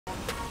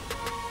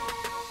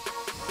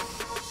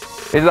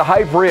Is the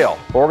hype real?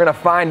 Well, we're going to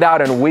find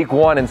out in Week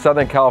 1 in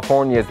Southern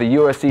California as the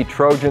USC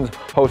Trojans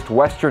host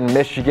Western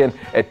Michigan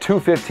at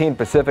 2:15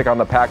 Pacific on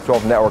the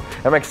Pac-12 Network.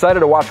 I'm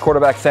excited to watch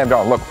quarterback Sam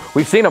Darnold. Look,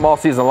 we've seen him all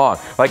season long.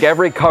 Like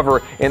every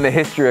cover in the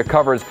history of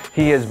covers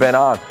he has been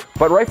on,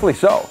 but rightfully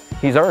so.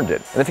 He's earned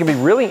it. And it's going to be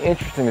really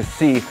interesting to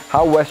see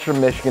how Western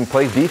Michigan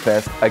plays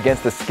defense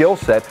against the skill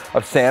set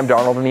of Sam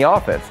Darnold in the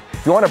offense.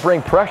 If you want to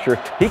bring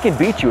pressure, he can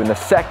beat you in the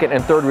second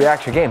and third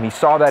reaction game. He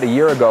saw that a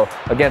year ago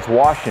against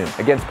Washington,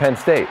 against Penn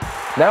State.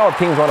 Now if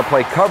teams want to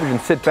play coverage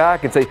and sit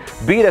back and say,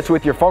 beat us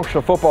with your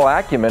functional football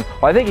acumen,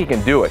 well, I think he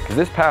can do it. Because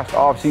this past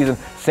offseason,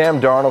 Sam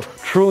Darnold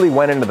truly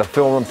went into the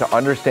film room to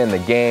understand the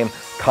game,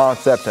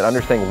 concepts, and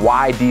understand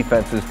why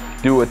defenses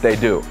do what they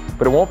do.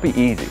 But it won't be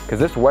easy because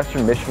this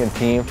Western Michigan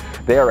team,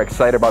 they are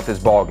excited about this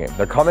ballgame.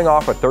 They're coming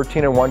off a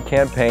 13-1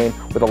 campaign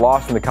with a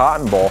loss in the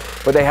Cotton Bowl,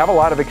 but they have a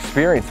lot of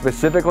experience,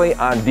 specifically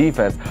on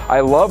defense. I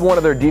love one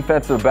of their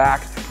defensive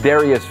backs,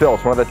 Darius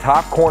Phillips, one of the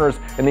top corners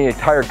in the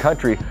entire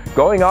country,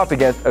 going up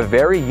against a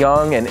very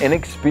young and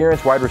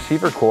inexperienced wide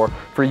receiver core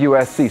for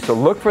USC. So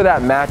look for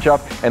that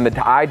matchup and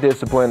the eye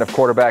discipline of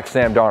quarterback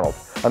Sam Darnold.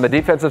 On the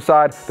defensive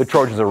side, the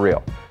Trojans are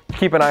real.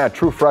 Keep an eye on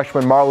true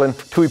freshman Marlon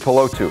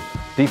Tuipulotu,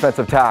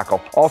 defensive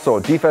tackle. Also,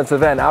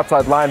 defensive end,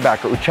 outside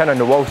linebacker Uchenna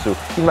Nwosu.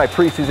 He's my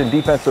preseason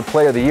defensive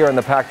player of the year in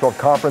the Pac-12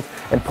 Conference.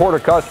 And Porter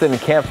Custon and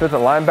Cam Smith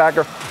at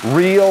linebacker,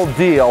 real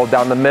deal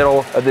down the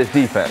middle of this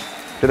defense.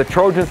 Do the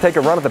Trojans take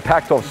a run at the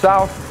Pac-12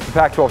 South, the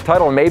Pac-12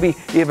 title, and maybe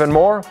even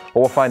more?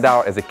 Well, we'll find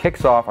out as it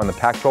kicks off on the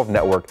Pac-12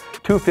 Network,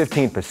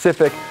 2:15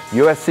 Pacific.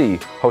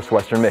 USC hosts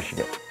Western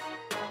Michigan.